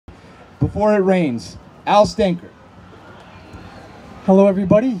Before It Rains, Al Stankard. Hello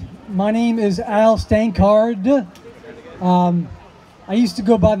everybody, my name is Al Stankard. I used to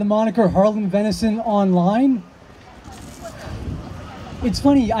go by the moniker Harlan Venison online. It's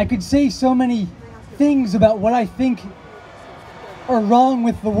funny, I could say so many things about what I think are wrong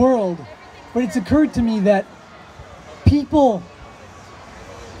with the world, but it's occurred to me that people,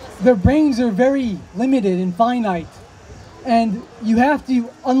 their brains are very limited and finite, and you have to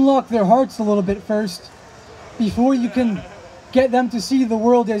unlock their hearts a little bit first before you can get them to see the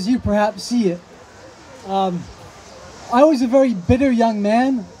world as you perhaps see it. I was a very bitter young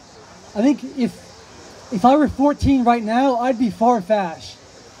man. I think if I were 14 right now, I'd be far-fash.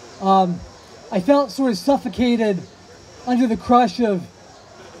 I felt sort of suffocated under the crush of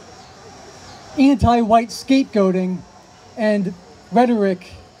anti-white scapegoating and rhetoric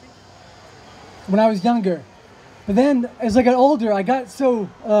when I was younger. But then, as I got older, I felt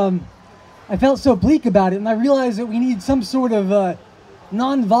so bleak about it, and I realized that we need some sort of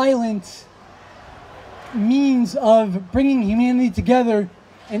non-violent means of bringing humanity together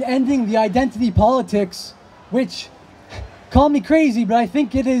and ending the identity politics, which, call me crazy, but I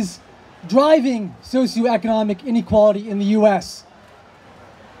think it is driving socioeconomic inequality in the US.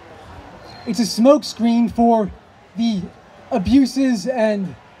 It's a smokescreen for the abuses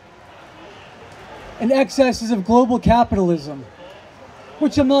and excesses of global capitalism,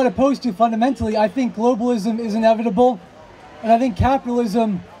 which I'm not opposed to fundamentally. I think globalism is inevitable, and I think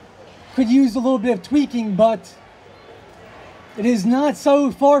capitalism could use a little bit of tweaking, but it is not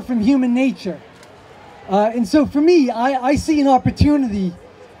so far from human nature. And so for me, I see an opportunity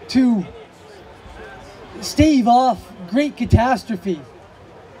to stave off great catastrophe.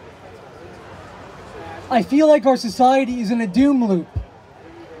 I feel like our society is in a doom loop.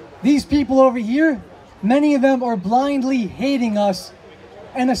 These people over here, many of them are blindly hating us,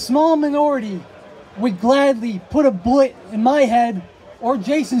 and a small minority would gladly put a bullet in my head or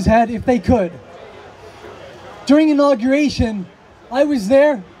Jason's head if they could. During inauguration, I was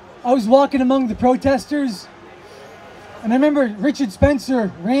there. I was walking among the protesters, and I remember Richard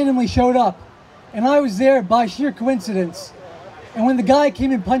Spencer randomly showed up, and I was there by sheer coincidence. And when the guy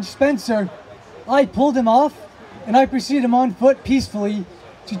came and punched Spencer, I pulled him off, and I pursued him on foot peacefully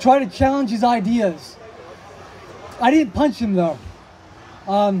to try to challenge his ideas. I didn't punch him though.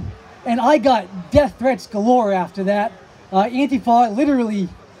 And I got death threats galore after that. Antifa literally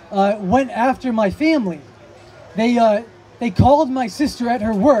went after my family. They called my sister at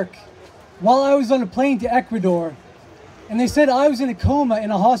her work while I was on a plane to Ecuador, and they said I was in a coma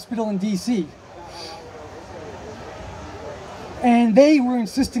in a hospital in DC. And they were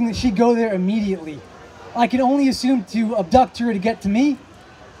insisting that she go there immediately. I can only assume to abduct her to get to me.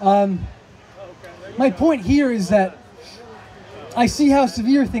 My point here is that I see how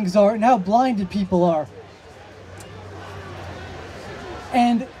severe things are and how blinded people are.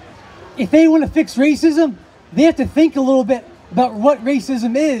 And if they want to fix racism, they have to think a little bit about what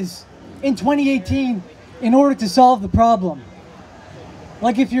racism is in 2018 in order to solve the problem.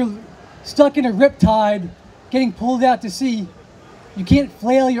 Like if you're stuck in a riptide getting pulled out to sea, you can't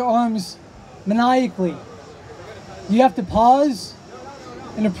flail your arms maniacally. You have to pause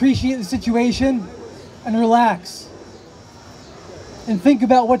and appreciate the situation and relax and think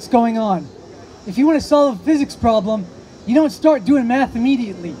about what's going on. If you want to solve a physics problem, you don't start doing math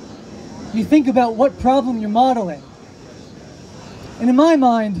immediately. You think about what problem you're modeling. And in my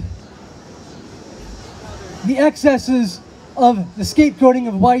mind, the excesses of the scapegoating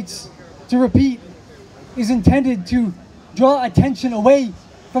of whites, to repeat, is intended to draw attention away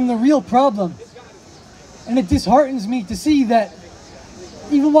from the real problem. And it disheartens me to see that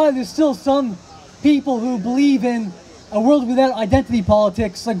even while there's still some people who believe in a world without identity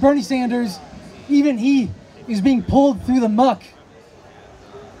politics, like Bernie Sanders, even he is being pulled through the muck.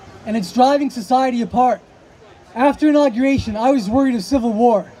 And it's driving society apart. After inauguration, I was worried of civil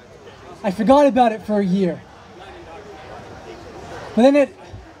war. I forgot about it for a year. But then at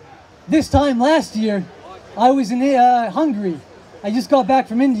this time last year, I was in Hungary. I just got back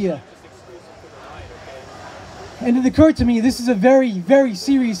from India. And it occurred to me, this is a very, very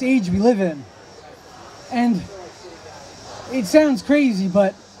serious age we live in. And it sounds crazy,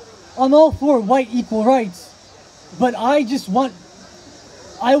 but I'm all for white equal rights. But I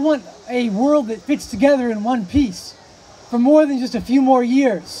want a world that fits together in one piece for more than just a few more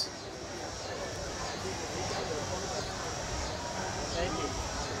years.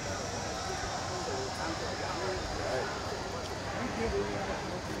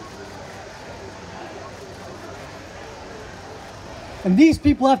 And these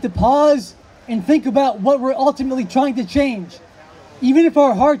people have to pause and think about what we're ultimately trying to change. Even if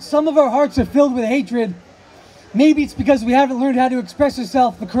some of our hearts are filled with hatred, maybe it's because we haven't learned how to express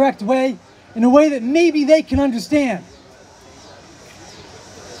ourselves the correct way, in a way that maybe they can understand.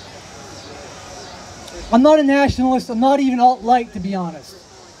 I'm not a nationalist, I'm not even alt-right, to be honest.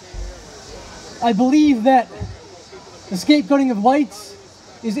 I believe that the scapegoating of whites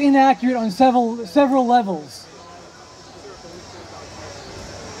is inaccurate on several levels.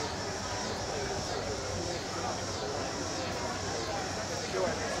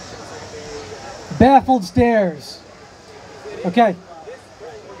 Baffled stares. Okay.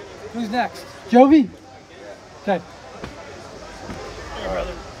 Who's next? Jovi? Okay. Hey,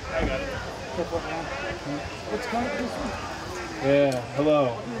 brother. I got it. What's going on this one? Yeah,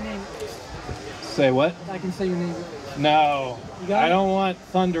 hello. Your name. Say what? I can say your name. No. You got it? I don't want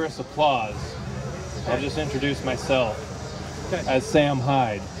thunderous applause. I'll just introduce myself Okay. as Sam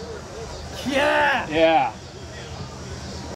Hyde. Yeah! Yeah.